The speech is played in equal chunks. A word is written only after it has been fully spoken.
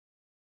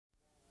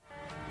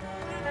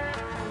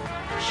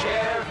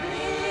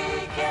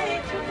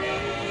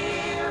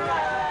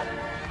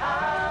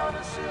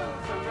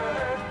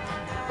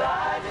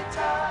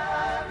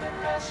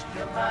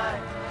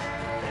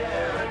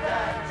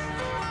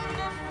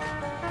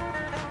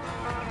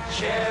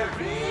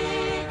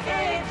Cherry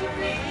came to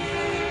me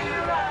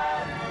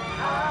right.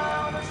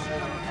 I'm a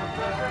simple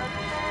bird.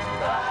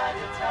 By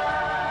the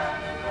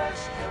time and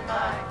rest your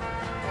mind,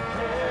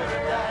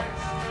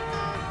 paradise.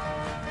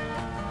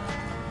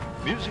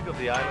 Music of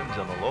the Islands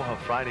on Aloha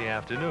Friday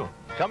afternoon,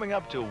 coming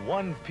up to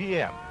 1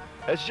 p.m.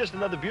 It's just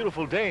another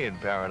beautiful day in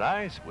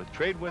paradise with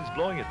trade winds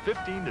blowing at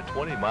 15 to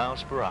 20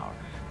 miles per hour.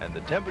 And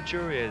the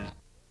temperature is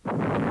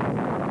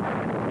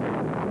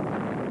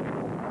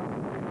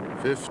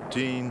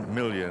 15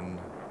 million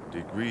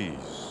degrees.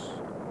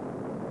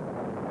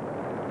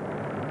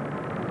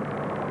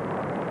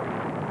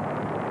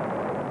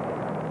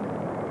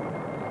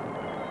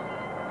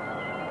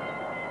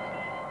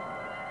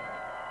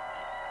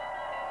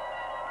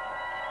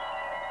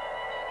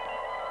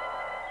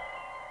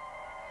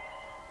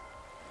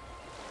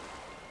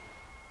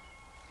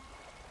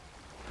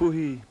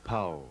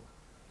 Puhipau,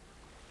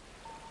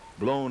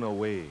 blown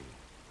away,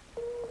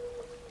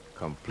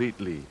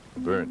 completely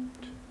burnt.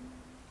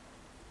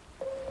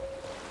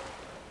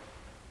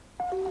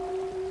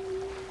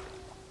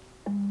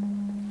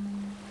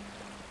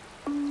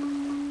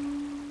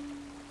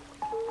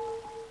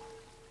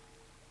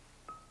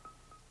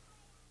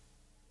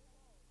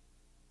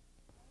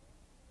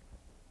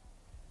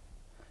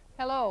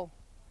 Hello,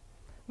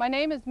 my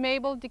name is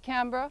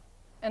DeCambra,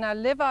 and I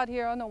live out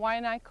here on the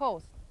Hawai'i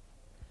coast.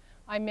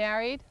 I'm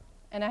married,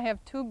 and I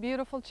have 2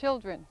 beautiful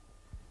children.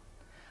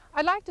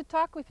 I'd like to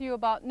talk with you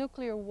about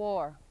nuclear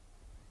war.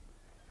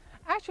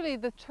 Actually,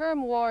 the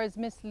term war is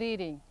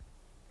misleading.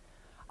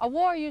 A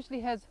war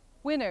usually has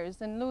winners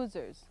and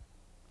losers,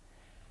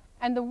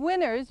 and the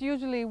winners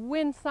usually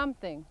win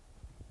something.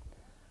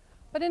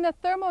 But in a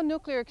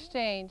thermonuclear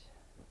exchange,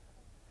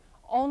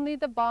 only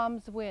the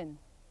bombs win.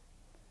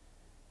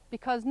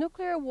 Because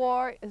nuclear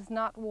war is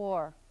not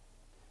war,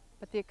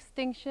 but the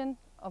extinction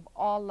of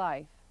all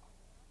life.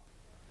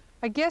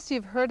 I guess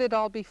you've heard it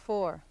all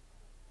before.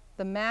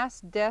 The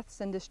mass deaths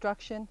and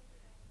destruction,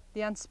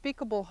 the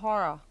unspeakable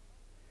horror.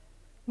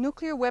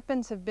 Nuclear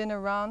weapons have been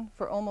around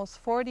for almost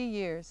 40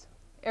 years,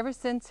 ever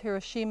since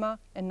Hiroshima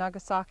and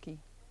Nagasaki.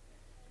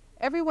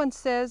 Everyone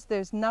says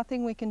there's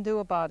nothing we can do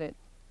about it,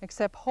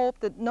 except hope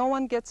that no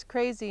one gets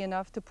crazy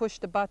enough to push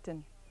the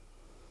button.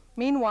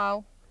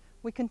 Meanwhile,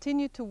 we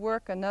continue to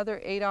work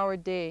another 8-hour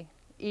day,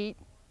 eat,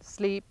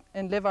 sleep,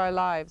 and live our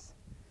lives.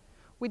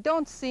 We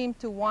don't seem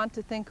to want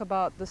to think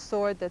about the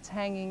sword that's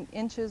hanging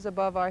inches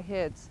above our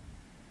heads.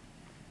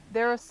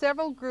 There are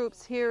several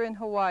groups here in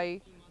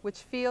Hawaii which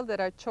feel that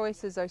our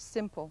choices are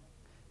simple,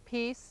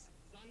 peace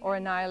or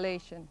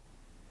annihilation.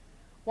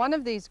 One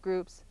of these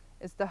groups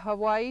is the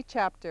Hawaii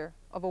chapter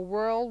of a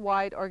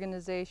worldwide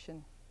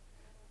organization,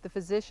 the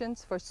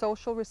Physicians for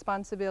Social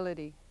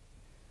Responsibility.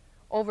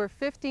 Over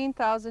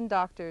 15,000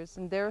 doctors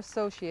and their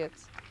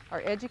associates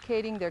are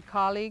educating their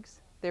colleagues,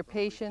 their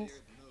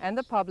patients, and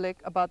the public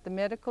about the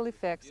medical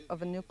effects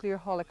of a nuclear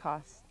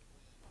holocaust.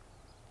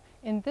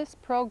 In this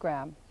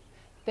program,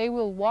 they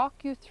will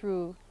walk you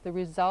through the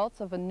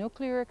results of a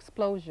nuclear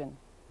explosion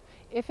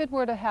if it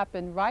were to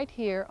happen right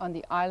here on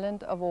the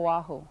island of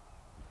Oahu.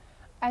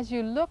 As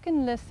you look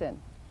and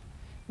listen,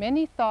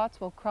 many thoughts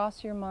will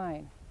cross your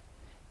mind.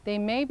 They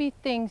may be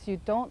things you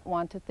don't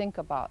want to think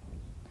about,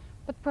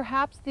 but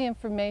perhaps the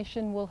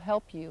information will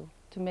help you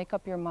to make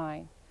up your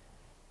mind.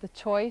 The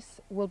choice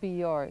will be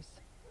yours.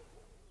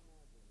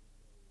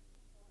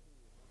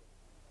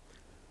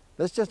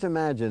 Let's just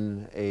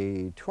imagine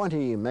a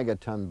 20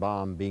 megaton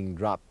bomb being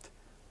dropped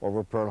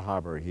over Pearl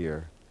Harbor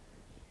here,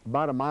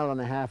 about 1.5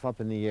 miles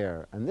up in the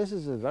air. And this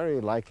is a very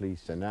likely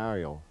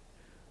scenario.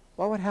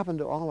 What would happen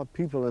to all the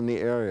people in the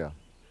area?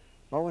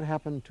 What would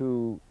happen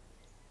to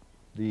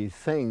the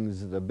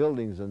things, the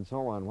buildings and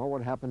so on? What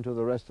would happen to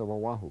the rest of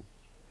Oahu?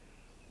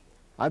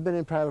 I've been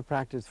in private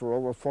practice for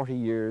over 40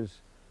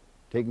 years,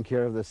 taking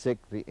care of the sick,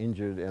 the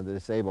injured, and the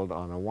disabled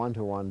on a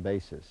one-to-one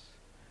basis.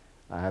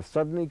 I have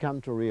suddenly come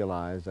to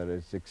realize that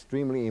it's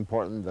extremely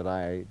important that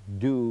I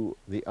do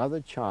the other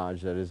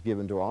charge that is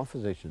given to all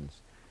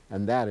physicians,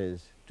 and that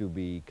is to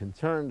be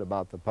concerned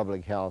about the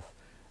public health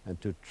and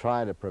to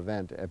try to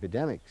prevent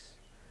epidemics.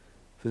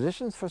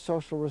 Physicians for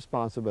Social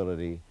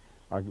Responsibility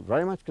are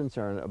very much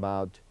concerned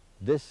about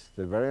this,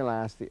 the very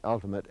last, the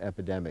ultimate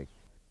epidemic.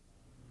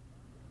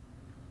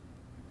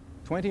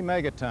 20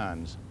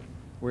 megatons.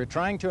 We're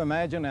trying to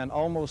imagine an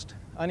almost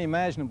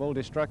unimaginable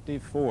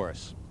destructive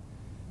force.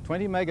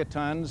 20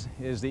 megatons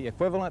is the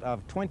equivalent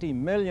of 20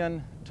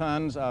 million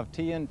tons of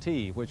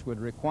TNT, which would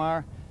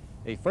require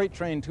a freight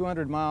train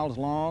 200 miles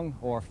long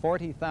or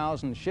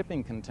 40,000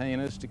 shipping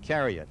containers to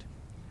carry it.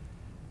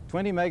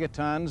 20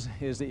 megatons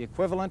is the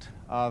equivalent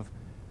of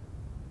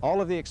all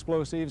of the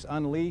explosives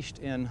unleashed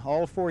in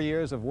all 4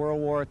 years of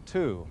World War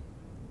II.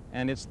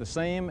 And it's the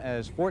same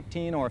as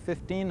 1,400 or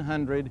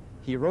 1,500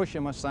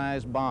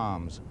 Hiroshima-sized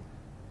bombs.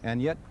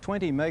 And yet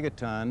 20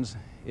 megatons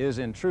is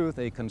in truth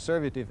a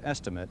conservative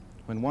estimate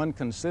when one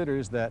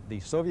considers that the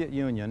Soviet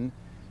Union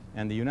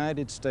and the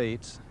United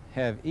States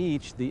have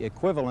each the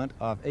equivalent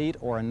of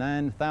 8,000 or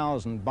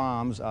 9,000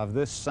 bombs of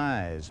this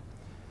size.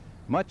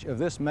 Much of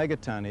this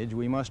megatonnage,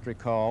 we must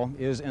recall,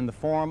 is in the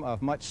form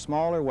of much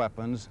smaller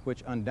weapons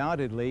which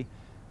undoubtedly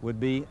would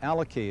be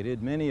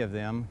allocated, many of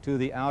them, to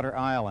the outer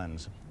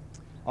islands.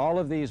 All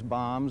of these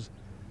bombs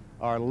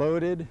are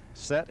loaded,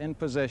 set in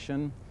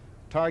position,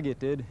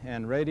 targeted,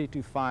 and ready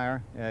to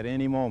fire at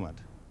any moment.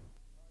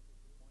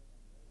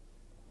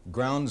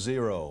 Ground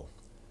zero,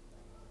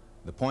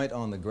 the point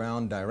on the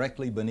ground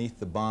directly beneath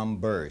the bomb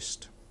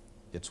burst.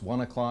 It's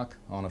 1 o'clock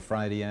on a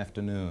Friday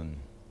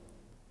afternoon.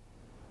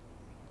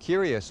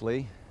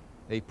 Curiously,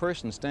 a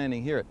person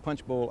standing here at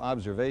Punch Bowl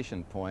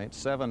Observation Point,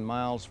 7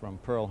 miles from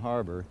Pearl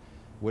Harbor,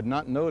 would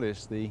not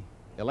notice the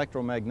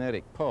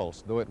electromagnetic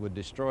pulse, though it would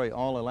destroy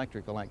all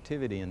electrical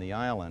activity in the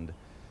island,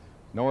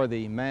 nor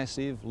the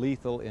massive,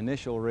 lethal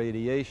initial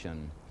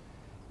radiation.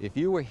 If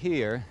you were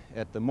here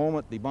at the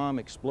moment the bomb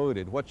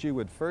exploded, what you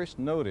would first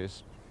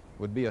notice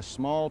would be a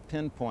small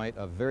pinpoint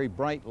of very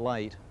bright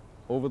light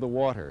over the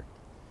water.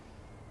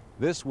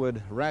 This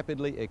would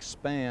rapidly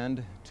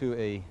expand to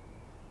a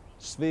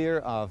sphere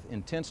of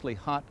intensely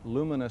hot,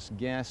 luminous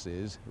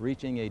gases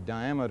reaching a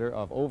diameter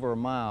of over a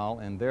mile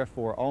and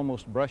therefore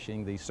almost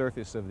brushing the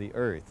surface of the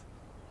Earth.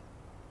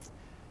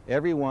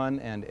 Everyone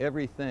and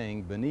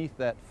everything beneath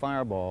that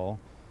fireball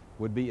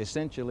would be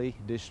essentially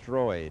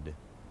destroyed,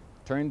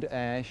 turned to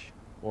ash,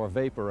 or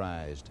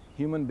vaporized.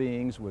 Human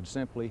beings would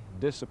simply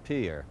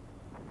disappear.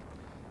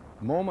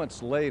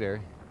 Moments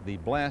later, the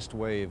blast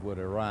wave would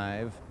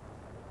arrive,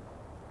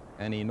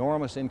 an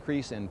enormous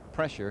increase in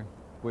pressure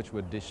which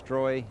would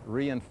destroy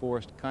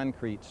reinforced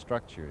concrete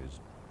structures.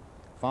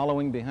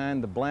 Following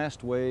behind the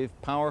blast wave,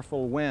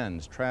 powerful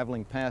winds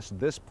traveling past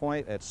this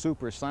point at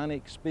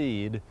supersonic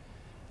speed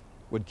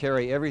would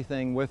carry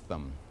everything with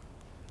them,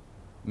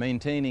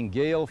 maintaining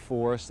gale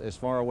force as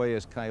far away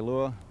as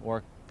Kailua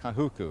or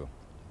Kahuku.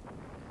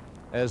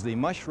 As the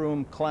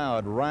mushroom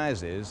cloud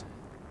rises,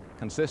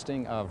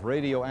 consisting of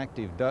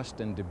radioactive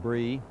dust and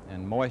debris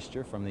and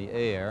moisture from the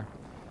air,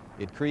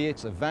 it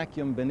creates a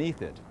vacuum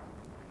beneath it.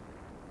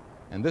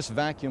 And this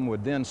vacuum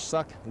would then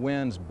suck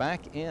winds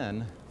back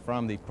in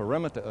from the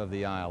perimeter of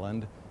the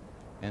island,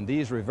 and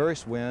these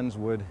reverse winds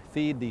would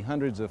feed the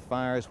hundreds of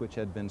fires which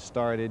had been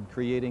started,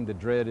 creating the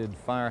dreaded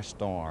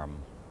firestorm.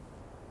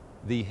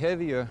 The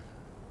heavier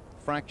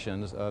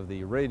fractions of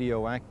the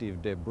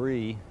radioactive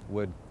debris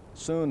would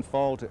soon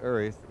fall to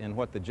earth in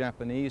what the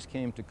Japanese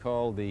came to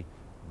call the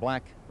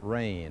black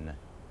rain,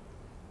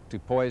 to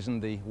poison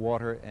the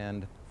water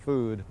and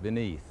food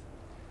beneath.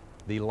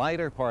 The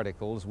lighter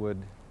particles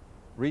would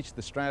reach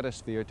the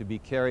stratosphere to be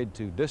carried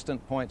to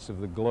distant points of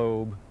the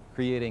globe,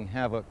 creating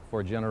havoc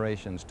for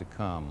generations to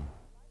come.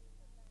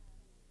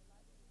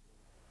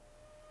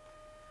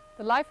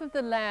 The life of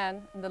the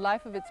land and the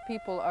life of its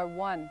people are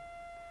one.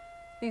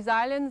 These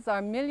islands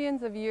are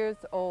millions of years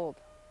old.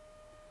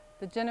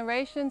 The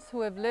generations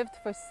who have lived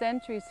for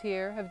centuries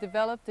here have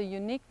developed a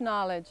unique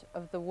knowledge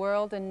of the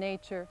world and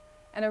nature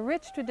and a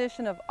rich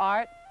tradition of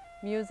art,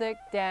 music,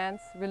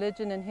 dance,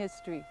 religion, and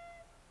history.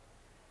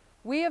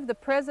 We of the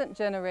present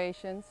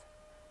generations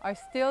are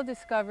still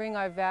discovering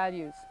our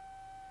values,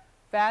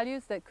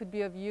 values that could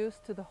be of use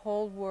to the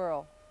whole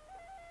world.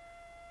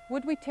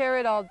 Would we tear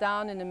it all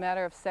down in a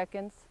matter of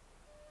seconds?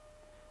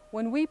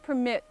 When we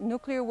permit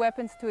nuclear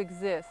weapons to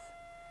exist,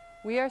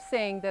 we are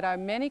saying that our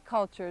many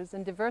cultures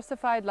and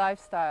diversified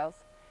lifestyles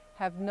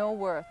have no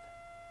worth,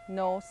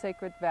 no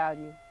sacred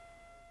value.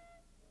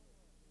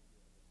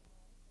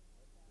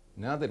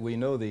 Now that we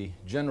know the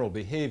general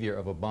behavior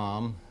of a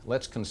bomb,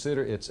 let's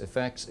consider its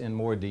effects in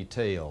more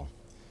detail.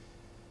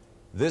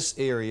 This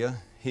area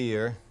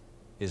here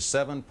is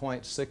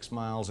 7.6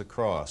 miles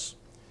across.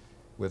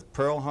 With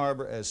Pearl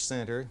Harbor as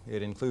center,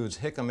 it includes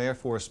Hickam Air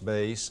Force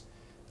Base,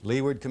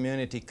 Leeward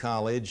Community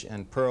College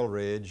and Pearl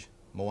Ridge,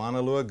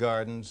 Moanalua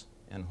Gardens,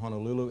 and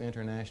Honolulu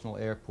International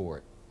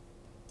Airport.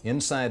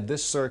 Inside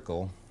this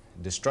circle,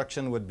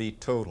 destruction would be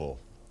total.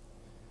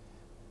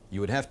 You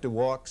would have to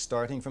walk,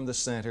 starting from the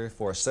center,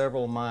 for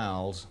several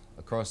miles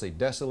across a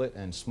desolate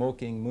and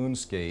smoking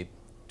moonscape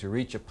to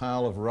reach a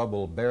pile of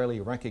rubble barely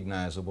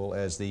recognizable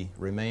as the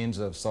remains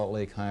of Salt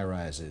Lake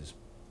high-rises.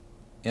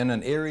 In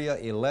an area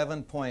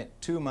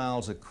 11.2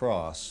 miles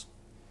across,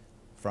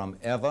 from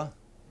Ewa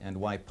and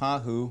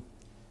Waipahu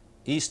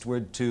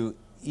eastward to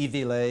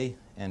Iwilei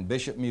and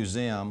Bishop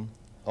Museum,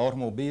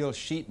 automobile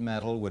sheet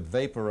metal would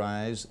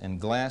vaporize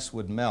and glass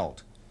would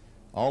melt.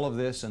 All of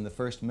this in the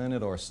first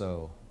minute or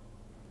so.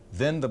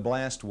 Then the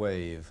blast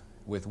wave,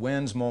 with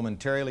winds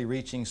momentarily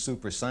reaching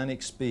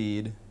supersonic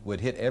speed,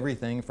 would hit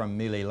everything from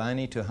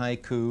Mililani to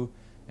Haiku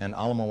and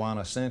Ala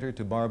Moana Center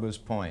to Barbu's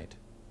Point.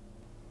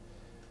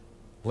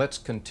 Let's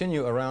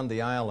continue around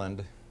the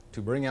island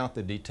to bring out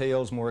the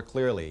details more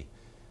clearly.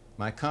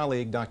 My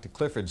colleague, Dr.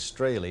 Clifford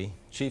Strahley,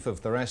 Chief of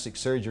Thoracic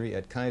Surgery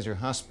at Kaiser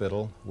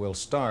Hospital, will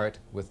start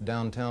with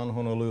downtown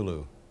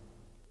Honolulu.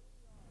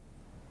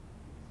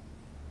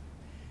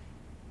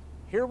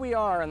 Here we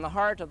are in the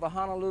heart of the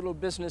Honolulu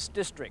Business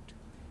District.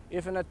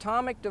 If an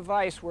atomic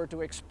device were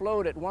to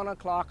explode at 1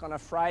 o'clock on a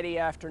Friday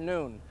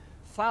afternoon,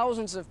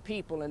 thousands of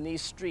people in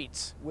these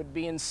streets would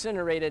be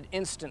incinerated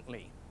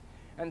instantly.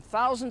 and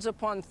thousands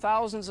upon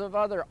thousands of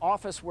other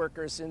office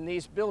workers in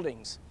these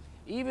buildings,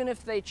 even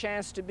if they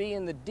chance to be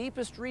in the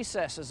deepest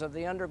recesses of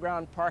the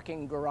underground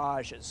parking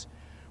garages,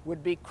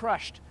 would be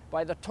crushed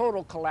by the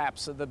total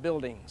collapse of the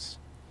buildings.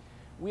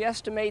 We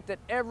estimate that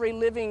every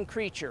living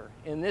creature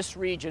in this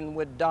region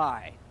would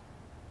die.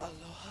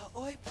 Aloha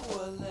oi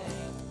puale.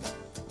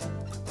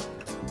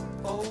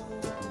 Oh,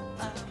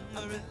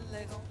 I'm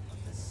really gonna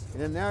miss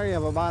you. In an area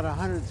of about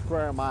 100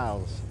 square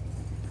miles,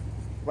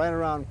 right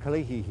around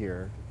Kalihi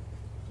here,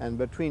 and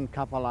between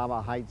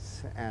Kapalama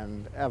Heights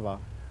and Ewa,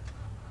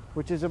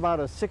 which is about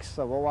 1/6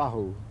 of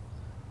Oahu,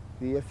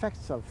 the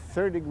effects of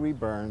third-degree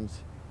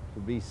burns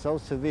would be so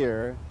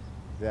severe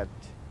that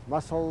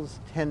muscles,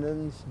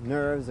 tendons,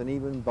 nerves, and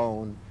even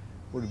bone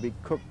would be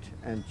cooked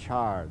and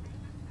charred.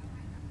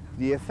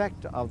 The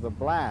effect of the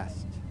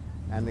blast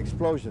and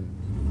explosion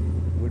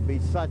would be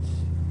such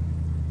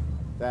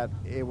that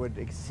it would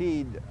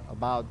exceed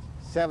about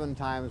 7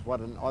 times what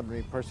an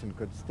ordinary person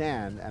could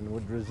stand and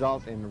would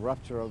result in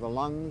rupture of the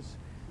lungs,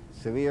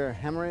 severe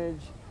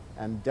hemorrhage,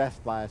 and death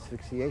by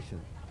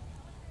asphyxiation.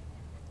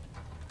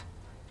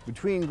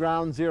 Between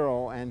ground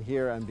zero and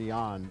here and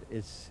beyond,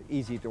 it's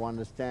easy to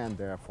understand,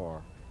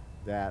 therefore,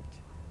 that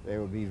there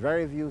will be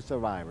very few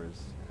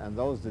survivors, and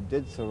those that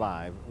did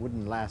survive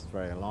wouldn't last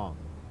very long.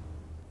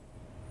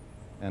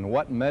 And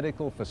what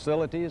medical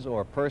facilities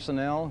or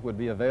personnel would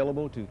be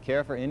available to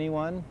care for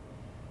anyone?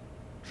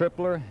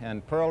 Tripler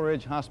and Pearl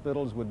Ridge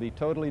hospitals would be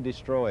totally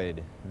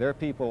destroyed, their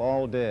people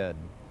all dead.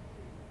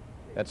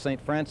 At St.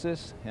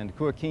 Francis and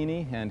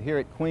Kuakini and here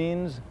at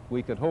Queens,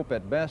 we could hope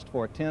at best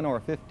for 10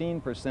 or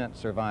 15%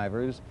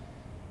 survivors,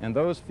 and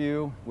those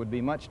few would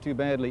be much too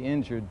badly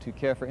injured to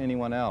care for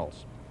anyone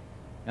else.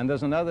 And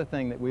there's another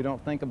thing that we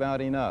don't think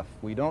about enough.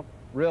 We don't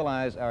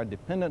realize our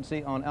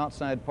dependency on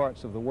outside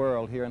parts of the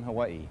world here in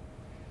Hawaii.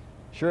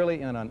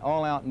 Surely in an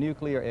all-out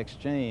nuclear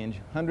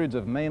exchange, hundreds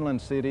of mainland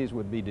cities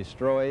would be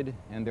destroyed,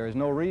 and there is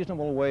no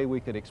reasonable way we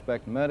could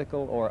expect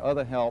medical or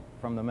other help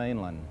from the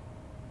mainland.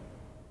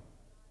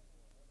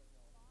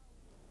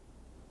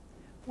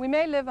 We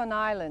may live on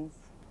islands,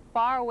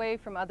 far away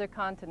from other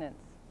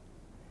continents,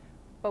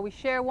 but we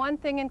share one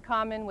thing in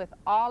common with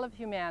all of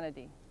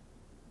humanity,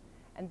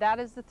 and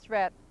that is the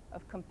threat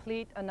of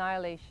complete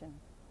annihilation.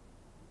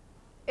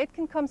 It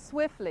can come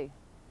swiftly,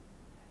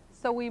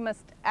 so we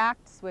must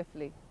act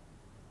swiftly.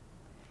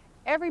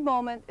 Every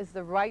moment is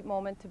the right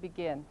moment to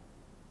begin.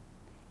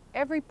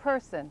 Every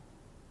person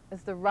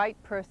is the right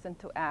person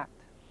to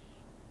act.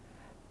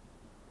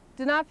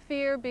 Do not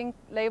fear being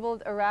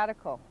labeled a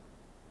radical.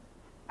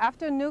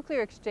 After a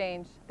nuclear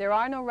exchange, there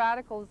are no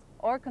radicals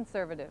or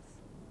conservatives.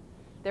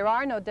 There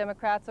are no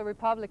Democrats or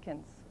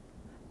Republicans,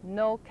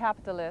 no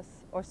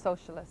capitalists or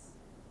socialists,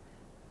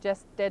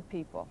 just dead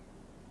people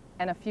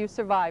and a few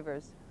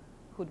survivors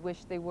who'd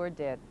wish they were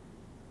dead.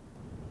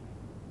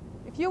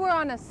 If you were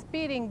on a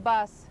speeding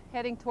bus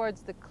heading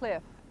towards the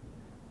cliff,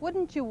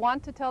 wouldn't you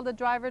want to tell the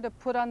driver to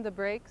put on the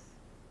brakes?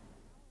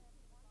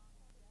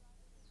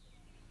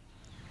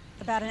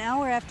 About an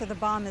hour after the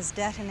bomb is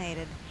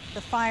detonated, the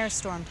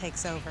firestorm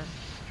takes over.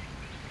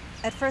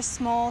 At first,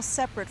 small,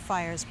 separate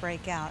fires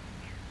break out,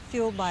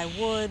 fueled by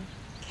wood,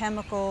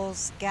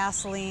 chemicals,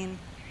 gasoline,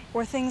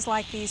 or things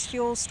like these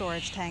fuel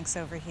storage tanks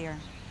over here.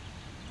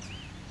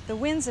 The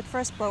winds at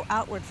first blow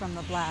outward from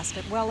the blast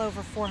at well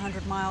over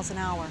 400 miles an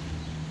hour.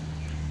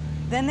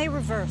 Then they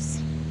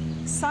reverse,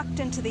 sucked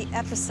into the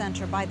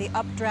epicenter by the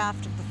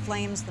updraft of the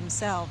flames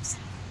themselves.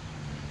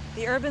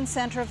 The urban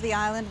center of the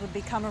island would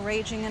become a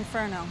raging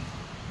inferno.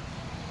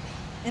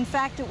 In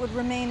fact, it would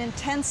remain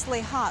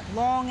intensely hot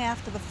long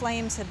after the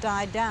flames had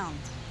died down,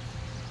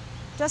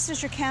 just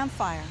as your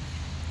campfire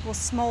will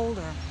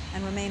smolder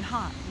and remain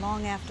hot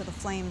long after the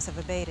flames have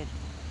abated.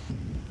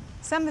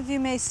 Some of you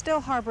may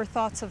still harbor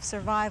thoughts of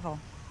survival,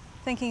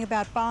 thinking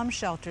about bomb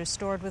shelters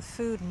stored with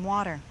food and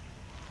water.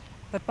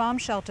 But bomb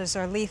shelters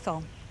are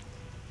lethal.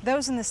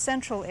 Those in the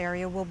central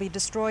area will be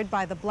destroyed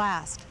by the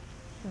blast.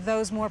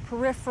 Those more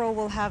peripheral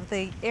will have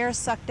the air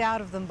sucked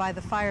out of them by the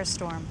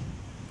firestorm.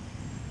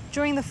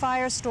 During the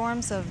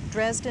firestorms of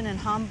Dresden and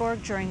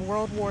Hamburg during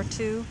World War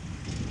II,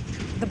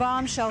 the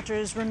bomb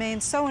shelters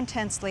remained so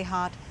intensely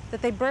hot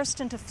that they burst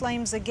into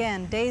flames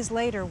again days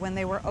later when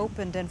they were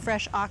opened and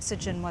fresh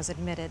oxygen was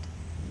admitted.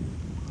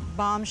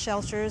 Bomb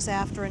shelters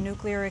after a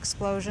nuclear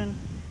explosion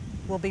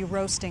will be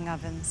roasting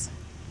ovens.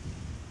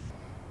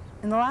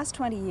 In the last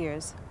 20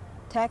 years,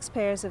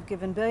 taxpayers have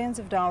given billions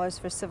of dollars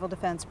for civil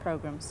defense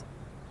programs.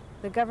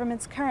 The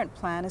government's current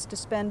plan is to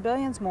spend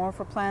billions more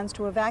for plans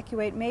to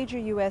evacuate major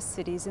U.S.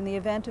 cities in the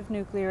event of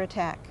nuclear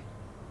attack.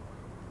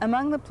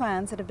 Among the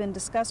plans that have been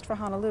discussed for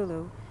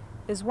Honolulu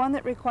is one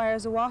that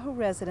requires Oahu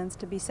residents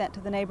to be sent to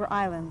the neighbor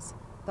islands,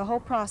 the whole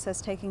process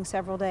taking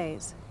several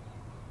days.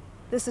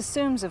 This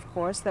assumes, of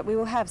course, that we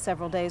will have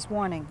several days'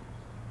 warning.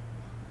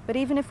 But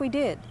even if we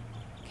did,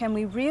 can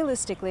we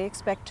realistically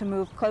expect to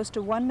move close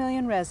to 1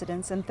 million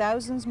residents and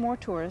thousands more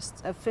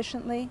tourists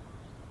efficiently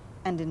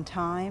and in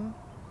time?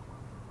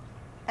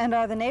 And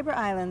are the neighbor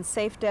islands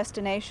safe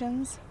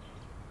destinations?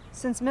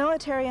 Since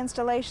military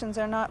installations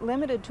are not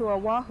limited to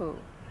Oahu,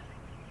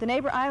 The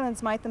neighbor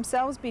islands might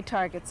themselves be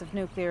targets of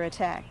nuclear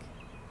attack.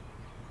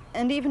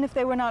 And even if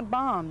they were not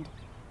bombed,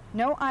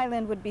 no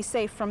island would be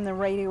safe from the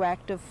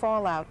radioactive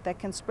fallout that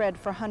can spread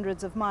for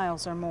hundreds of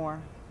miles or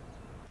more.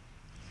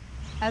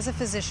 As a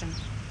physician,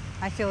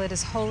 I feel it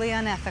is wholly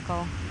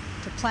unethical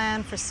to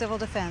plan for civil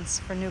defense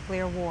for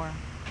nuclear war.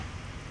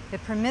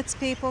 It permits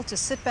people to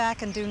sit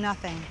back and do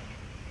nothing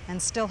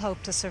and still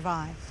hope to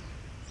survive.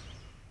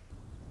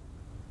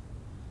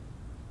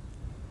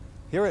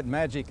 Here at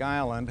Magic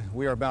Island,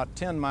 we are about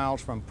 10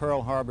 miles from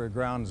Pearl Harbor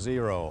Ground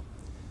Zero.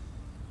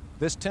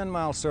 This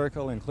 10-mile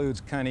circle includes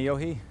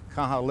Kaneohe,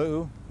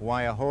 Kahaluu,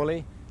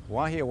 Waiahole,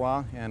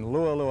 Wahiawa, and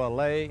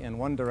Lualua in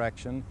one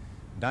direction,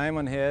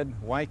 Diamond Head,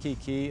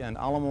 Waikiki, and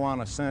Ala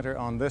Moana Center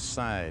on this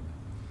side.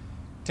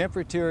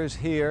 Temperatures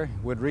here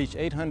would reach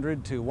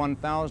 800 to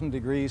 1,000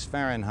 degrees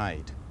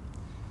Fahrenheit.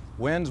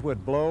 Winds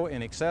would blow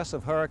in excess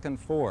of hurricane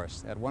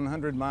force at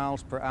 100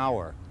 miles per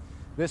hour.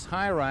 This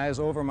high-rise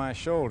over my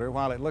shoulder,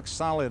 while it looks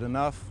solid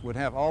enough, would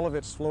have all of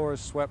its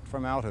floors swept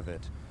from out of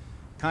it.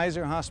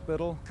 Kaiser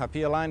Hospital,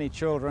 Kapiolani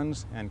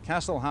Children's, and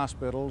Castle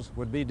Hospitals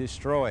would be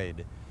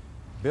destroyed.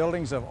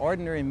 Buildings of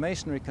ordinary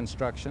masonry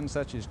construction,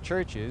 such as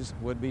churches,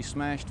 would be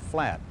smashed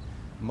flat.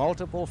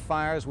 Multiple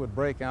fires would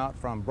break out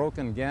from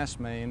broken gas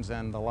mains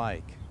and the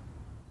like.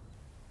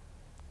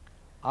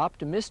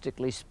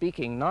 Optimistically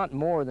speaking, not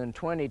more than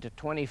 20 to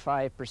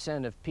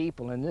 25% of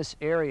people in this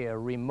area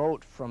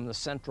remote from the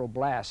central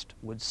blast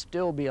would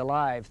still be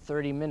alive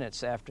 30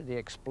 minutes after the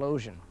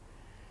explosion.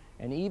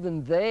 And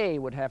even they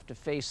would have to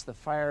face the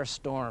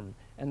firestorm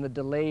and the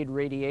delayed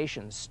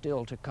radiation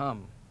still to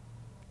come.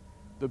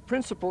 The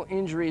principal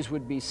injuries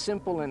would be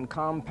simple and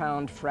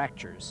compound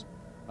fractures.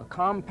 A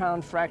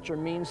compound fracture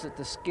means that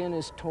the skin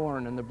is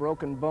torn and the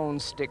broken bone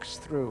sticks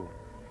through.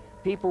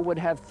 People would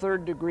have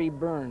third-degree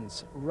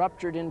burns,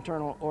 ruptured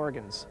internal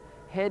organs,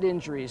 head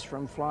injuries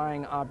from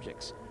flying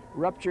objects,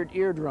 ruptured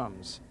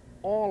eardrums,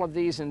 all of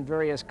these in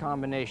various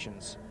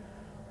combinations.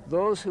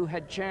 Those who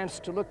had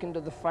chanced to look into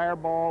the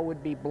fireball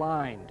would be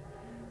blind,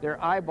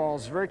 their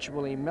eyeballs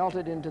virtually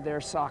melted into their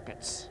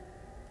sockets.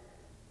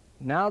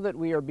 Now that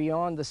we are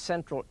beyond the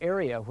central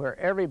area where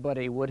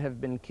everybody would have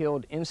been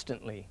killed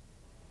instantly,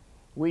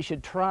 we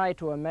should try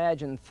to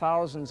imagine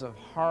thousands of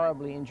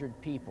horribly injured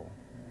people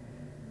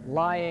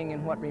lying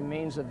in what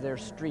remains of their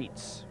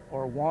streets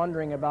or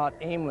wandering about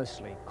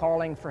aimlessly,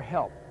 calling for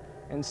help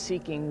and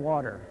seeking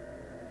water.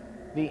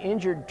 The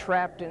injured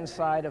trapped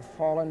inside of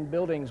fallen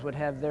buildings would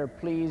have their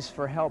pleas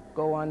for help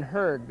go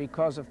unheard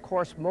because, of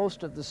course,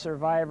 most of the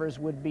survivors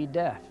would be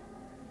deaf.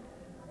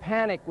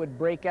 Panic would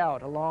break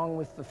out along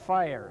with the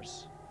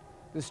fires.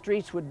 The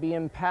streets would be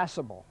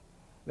impassable.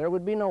 There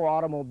would be no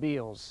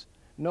automobiles,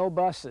 no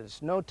buses,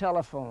 no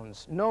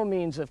telephones, no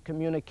means of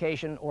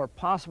communication or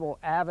possible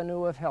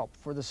avenue of help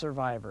for the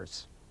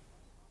survivors.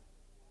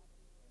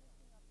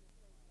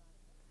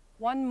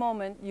 One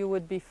moment you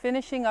would be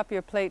finishing up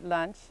your plate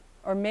lunch,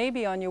 or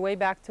maybe on your way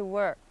back to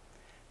work.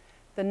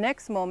 The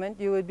next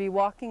moment you would be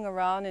walking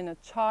around in a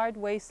charred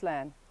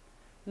wasteland,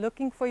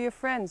 looking for your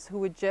friends who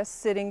were just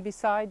sitting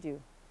beside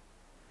you.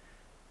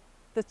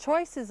 The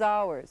choice is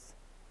ours.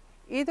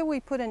 Either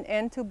we put an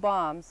end to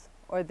bombs,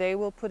 or they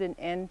will put an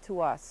end to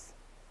us.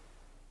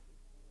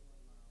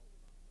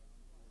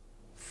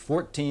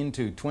 14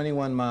 to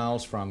 21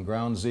 miles from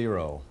Ground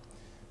Zero.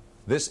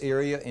 This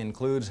area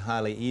includes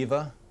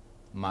Haleiwa,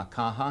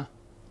 Makaha,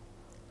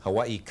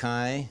 Hawai'i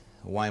Kai,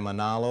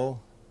 Waimanalo,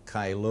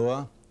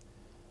 Kailua,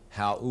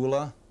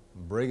 Hau'ula,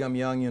 Brigham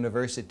Young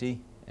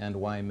University, and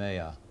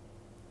Waimea.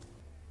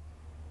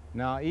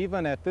 Now,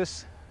 even at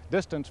this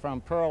distance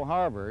from Pearl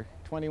Harbor,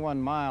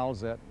 21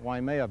 miles at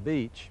Waimea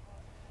Beach,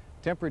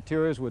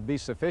 temperatures would be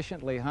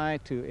sufficiently high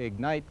to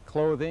ignite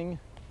clothing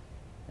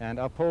and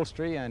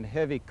upholstery and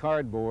heavy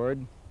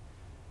cardboard.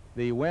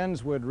 The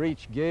winds would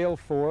reach gale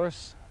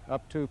force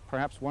up to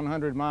perhaps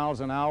 100 miles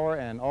an hour,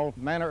 and all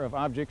manner of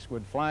objects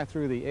would fly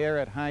through the air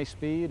at high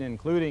speed,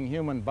 including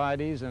human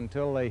bodies,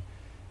 until they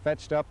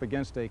fetched up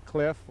against a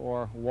cliff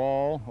or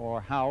wall or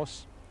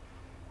house.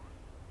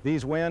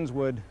 These winds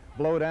would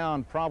blow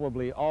down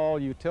probably all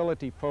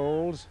utility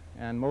poles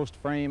and most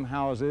frame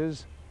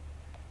houses,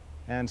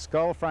 and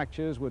skull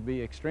fractures would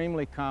be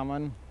extremely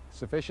common,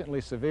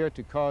 sufficiently severe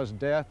to cause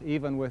death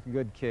even with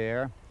good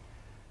care.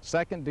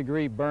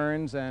 Second-degree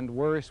burns and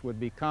worse would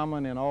be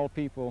common in all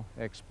people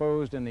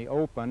exposed in the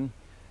open.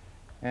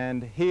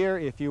 And here,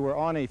 if you were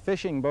on a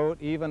fishing boat,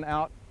 even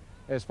out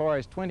as far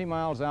as 20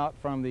 miles out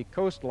from the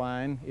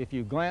coastline, if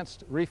you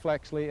glanced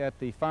reflexly at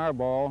the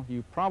fireball,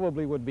 you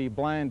probably would be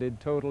blinded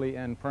totally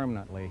and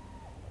permanently.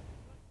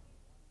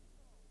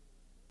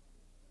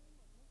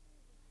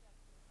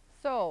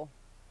 So,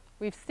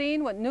 we've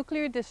seen what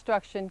nuclear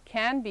destruction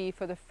can be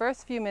for the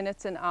first few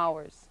minutes and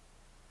hours.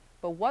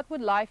 But what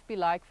would life be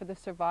like for the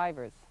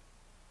survivors,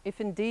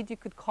 if indeed you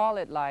could call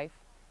it life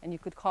and you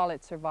could call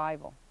it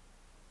survival?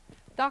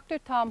 Dr.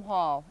 Tom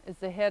Hall is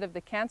the head of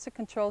the Cancer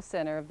Control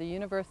Center of the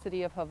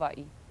University of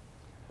Hawaii.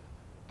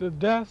 The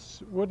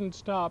deaths wouldn't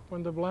stop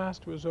when the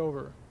blast was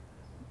over.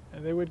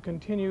 and they would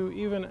continue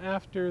even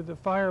after the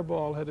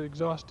fireball had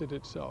exhausted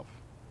itself.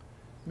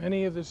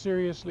 Many of the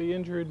seriously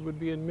injured would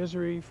be in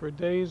misery for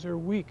days or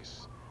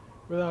weeks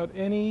without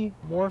any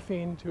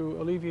morphine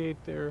to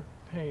alleviate their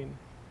pain.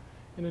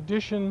 In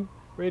addition,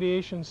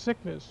 radiation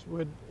sickness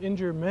would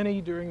injure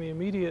many during the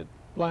immediate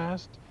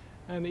blast,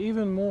 and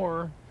even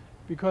more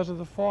because of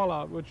the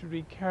fallout, which would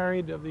be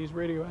carried of these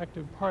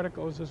radioactive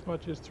particles as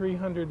much as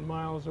 300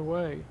 miles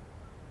away.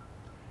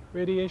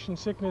 Radiation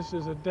sickness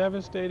is a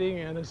devastating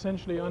and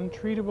essentially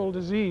untreatable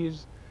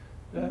disease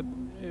that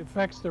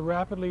affects the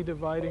rapidly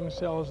dividing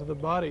cells of the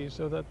body,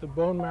 so that the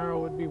bone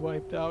marrow would be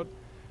wiped out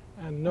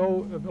and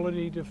no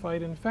ability to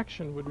fight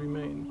infection would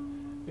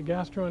remain. The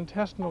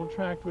gastrointestinal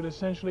tract would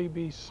essentially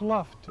be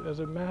sloughed as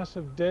a mass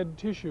of dead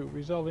tissue,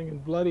 resulting in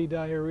bloody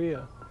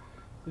diarrhea.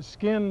 The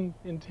skin,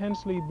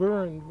 intensely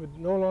burned, would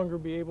no longer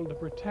be able to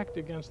protect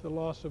against the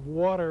loss of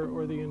water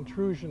or the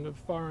intrusion of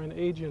foreign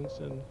agents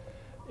and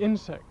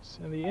insects.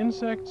 And the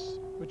insects,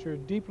 which are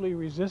deeply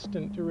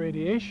resistant to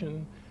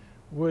radiation,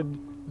 would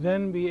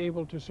then be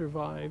able to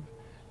survive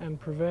and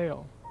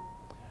prevail.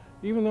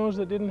 Even those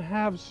that didn't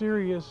have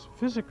serious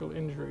physical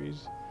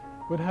injuries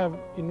would have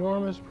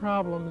enormous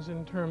problems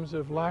in terms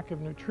of lack of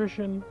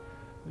nutrition,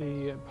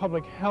 the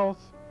public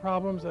health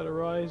problems that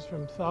arise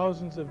from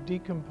thousands of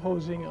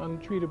decomposing,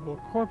 untreatable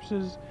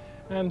corpses,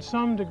 and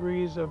some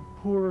degrees of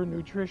poor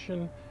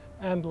nutrition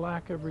and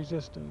lack of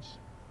resistance.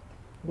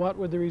 What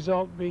would the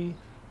result be?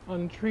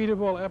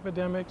 Untreatable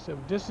epidemics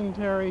of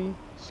dysentery,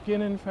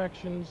 skin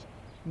infections,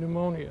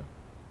 pneumonia.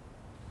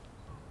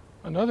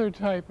 Another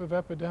type of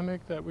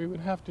epidemic that we would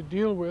have to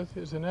deal with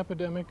is an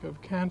epidemic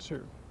of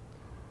cancer.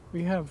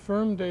 We have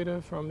firm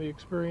data from the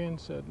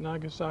experience at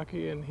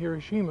Nagasaki and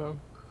Hiroshima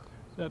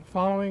that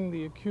following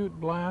the acute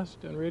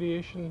blast and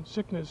radiation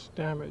sickness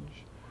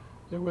damage,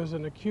 there was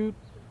an acute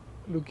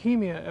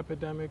leukemia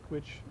epidemic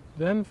which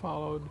then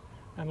followed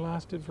and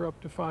lasted for up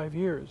to 5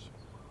 years.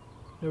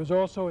 There was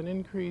also an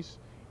increase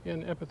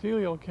in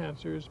epithelial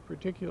cancers,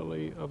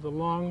 particularly of the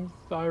lung,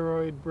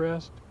 thyroid,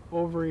 breast,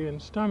 ovary,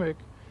 and stomach,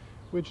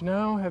 which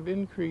now have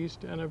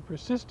increased and are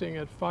persisting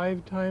at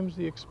 5 times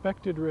the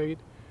expected rate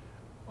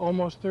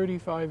almost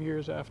 35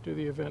 years after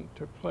the event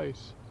took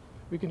place.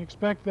 We can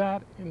expect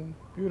that in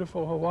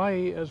beautiful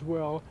Hawaii as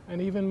well,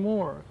 and even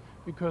more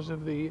because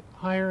of the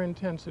higher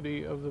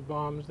intensity of the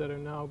bombs that are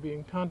now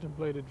being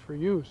contemplated for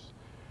use.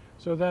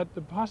 So that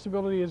the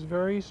possibility is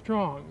very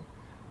strong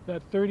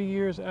that 30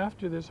 years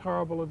after this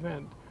horrible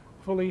event,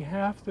 fully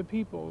half the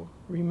people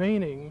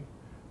remaining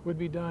would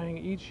be dying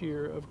each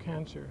year of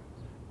cancer,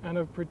 and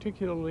of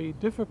particularly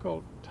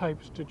difficult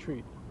types to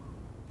treat.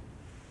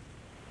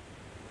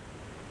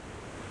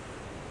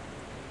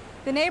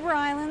 The neighbor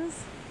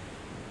islands,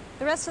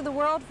 the rest of the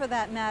world for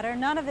that matter,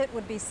 none of it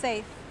would be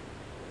safe.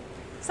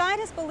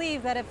 Scientists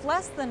believe that if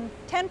less than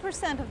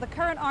 10% of the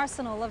current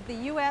arsenal of the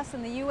US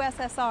and the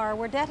USSR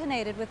were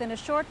detonated within a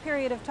short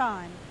period of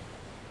time,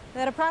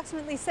 that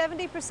approximately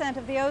 70%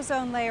 of the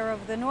ozone layer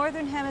over the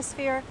northern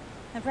hemisphere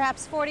and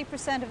perhaps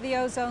 40% of the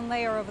ozone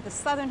layer over the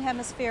southern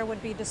hemisphere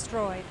would be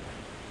destroyed.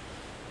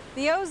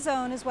 The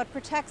ozone is what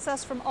protects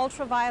us from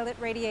ultraviolet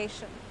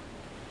radiation.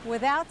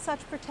 Without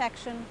such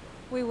protection,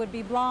 we would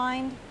be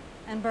blind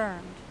and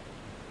burned.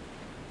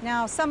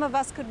 Now, some of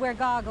us could wear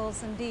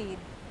goggles indeed,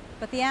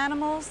 but the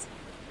animals,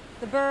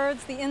 the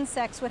birds, the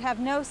insects would have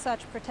no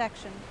such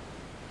protection.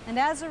 And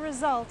as a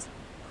result,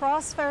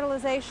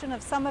 cross-fertilization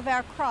of some of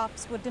our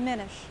crops would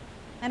diminish,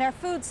 and our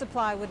food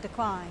supply would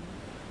decline.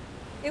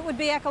 It would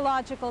be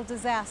ecological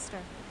disaster,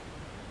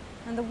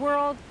 and the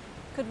world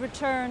could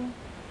return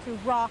to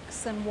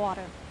rocks and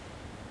water.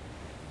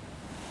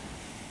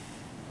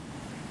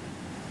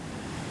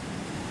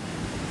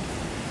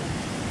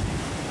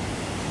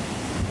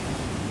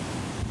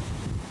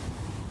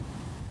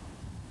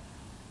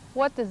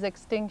 What does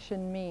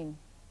extinction mean?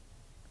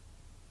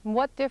 And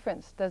what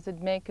difference does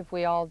it make if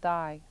we all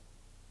die?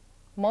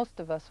 Most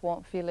of us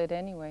won't feel it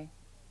anyway.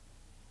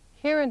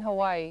 Here in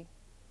Hawaii,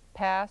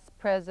 past,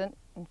 present,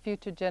 and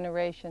future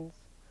generations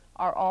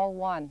are all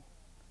one.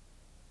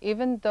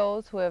 Even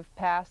those who have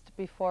passed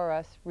before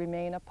us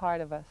remain a part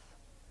of us,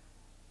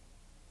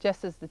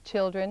 just as the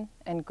children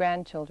and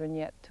grandchildren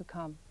yet to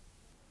come.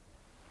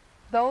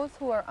 Those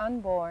who are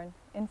unborn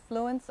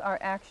influence our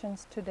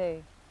actions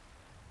today.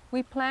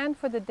 We plan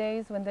for the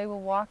days when they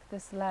will walk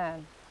this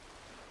land.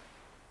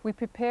 We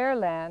prepare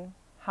land,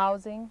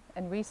 housing,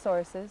 and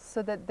resources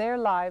so that their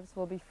lives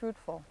will be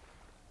fruitful,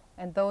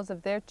 and those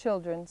of their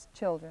children's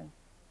children.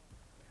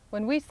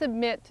 When we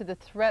submit to the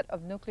threat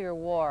of nuclear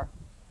war,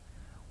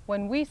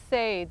 when we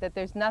say that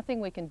there's nothing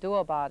we can do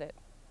about it,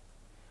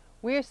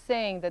 we're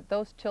saying that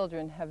those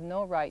children have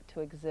no right to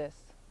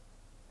exist.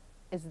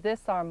 Is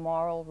this our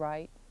moral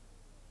right?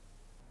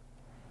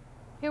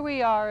 Here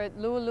we are at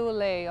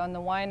Lu'ulu'ulei on the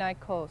Waianae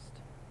coast.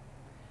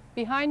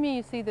 Behind me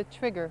you see the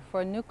trigger for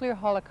a nuclear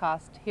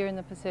holocaust here in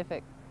the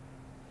Pacific.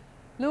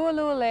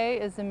 Lu'ulu'ulei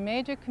is a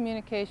major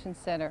communication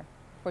center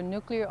for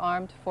nuclear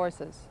armed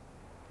forces.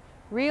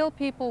 Real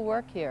people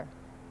work here.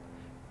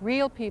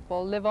 Real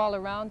people live all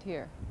around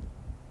here.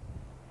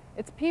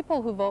 It's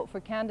people who vote for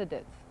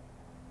candidates,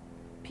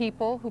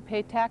 people who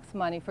pay tax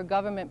money for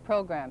government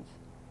programs,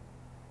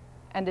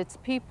 and it's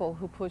people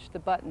who push the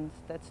buttons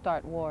that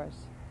start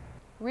wars.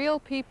 Real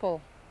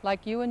people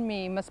like you and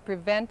me must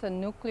prevent a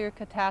nuclear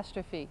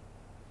catastrophe.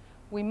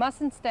 We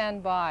mustn't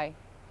stand by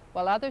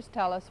while others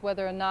tell us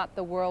whether or not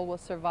the world will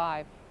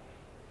survive.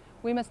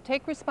 We must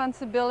take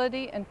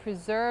responsibility and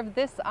preserve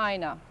this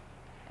Aina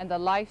and the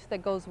life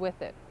that goes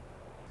with it.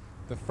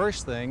 The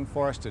first thing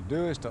for us to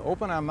do is to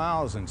open our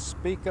mouths and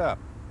speak up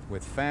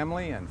with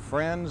family and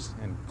friends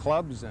and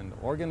clubs and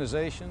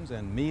organizations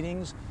and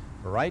meetings,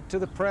 right to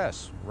the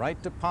press,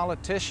 right to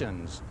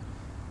politicians.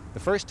 The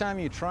first time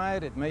you try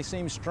it, it may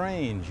seem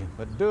strange,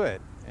 but do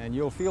it, and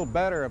you'll feel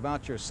better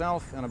about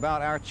yourself and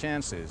about our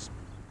chances.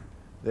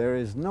 There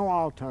is no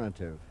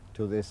alternative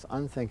to this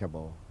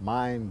unthinkable,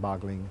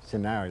 mind-boggling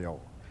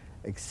scenario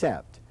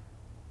except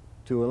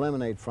to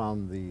eliminate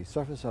from the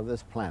surface of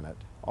this planet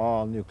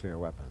all nuclear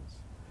weapons.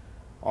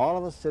 All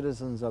of the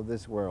citizens of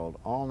this world,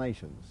 all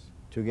nations,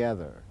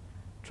 together,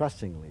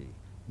 trustingly,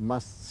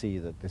 must see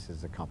that this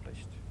is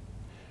accomplished.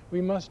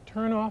 We must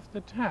turn off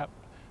the tap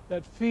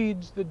that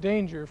feeds the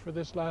danger for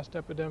this last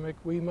epidemic.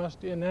 We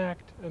must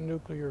enact a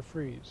nuclear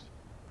freeze.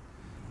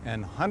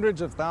 And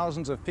hundreds of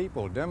thousands of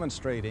people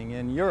demonstrating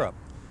in Europe,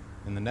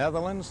 in the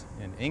Netherlands,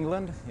 in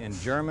England, in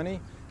Germany,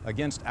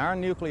 against our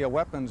nuclear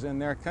weapons in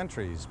their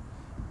countries.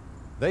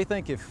 They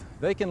think if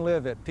they can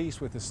live at peace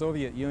with the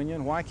Soviet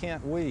Union, why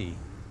can't we?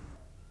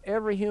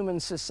 Every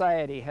human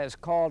society has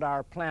called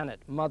our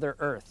planet Mother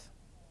Earth.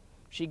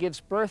 She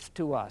gives birth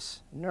to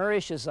us,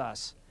 nourishes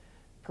us,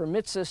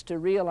 permits us to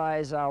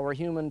realize our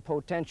human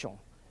potential.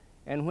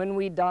 And when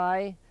we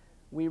die,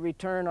 we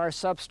return our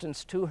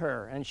substance to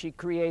her, and she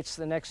creates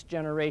the next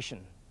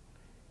generation.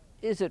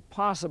 Is it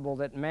possible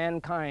that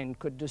mankind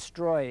could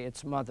destroy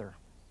its mother?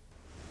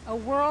 A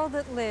world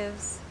that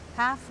lives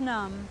half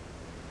numb,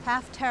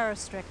 half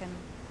terror-stricken,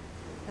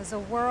 is a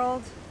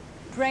world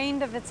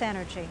drained of its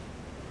energy,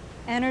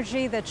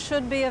 energy that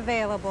should be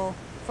available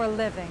for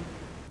living.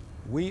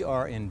 We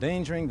are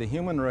endangering the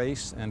human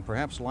race and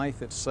perhaps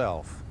life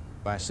itself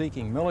by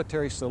seeking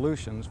military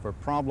solutions for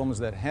problems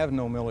that have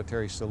no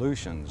military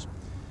solutions.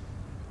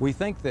 We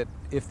think that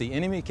if the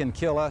enemy can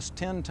kill us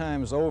 10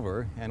 times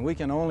over and we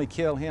can only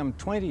kill him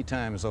 20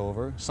 times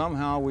over,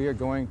 somehow we are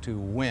going to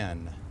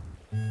win.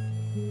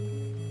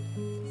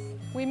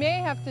 We may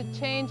have to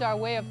change our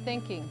way of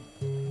thinking.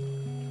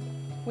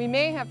 We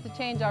may have to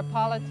change our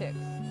politics.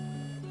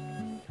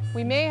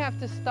 We may have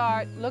to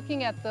start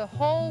looking at the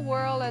whole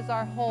world as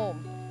our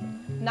home,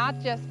 not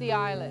just the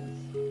islands.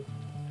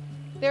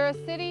 There are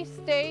city,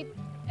 state,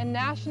 and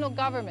national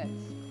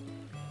governments.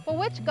 But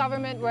which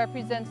government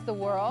represents the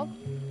world?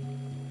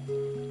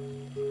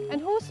 And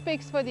who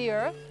speaks for the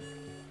earth?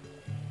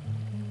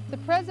 The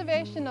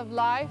preservation of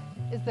life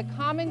is the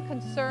common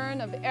concern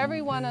of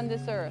everyone on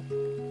this earth.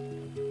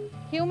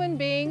 Human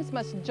beings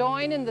must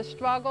join in the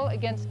struggle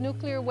against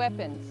nuclear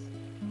weapons.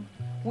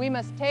 We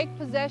must take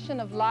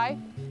possession of life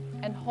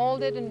and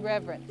hold it in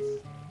reverence.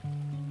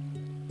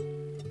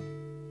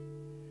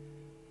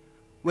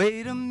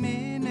 Wait a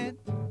minute,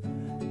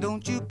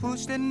 don't you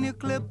push the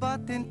nuclear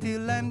button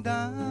till I'm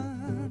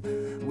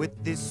done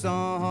with this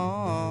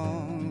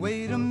song.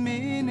 Wait a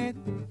minute,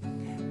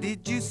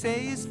 did you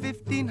say it's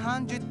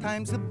 1,500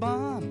 times the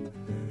bomb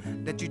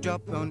that you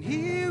dropped on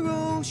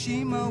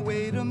Hiroshima?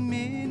 Wait a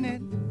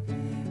minute,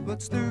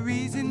 what's the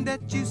reason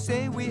that you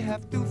say we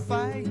have to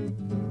fight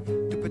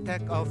to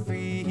protect our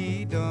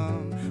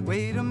freedom?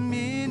 Wait a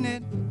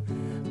minute,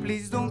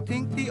 please don't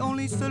think the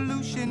only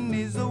solution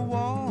is a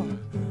war,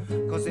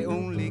 'cause they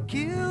only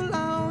kill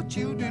our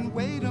children.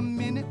 Wait a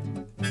minute,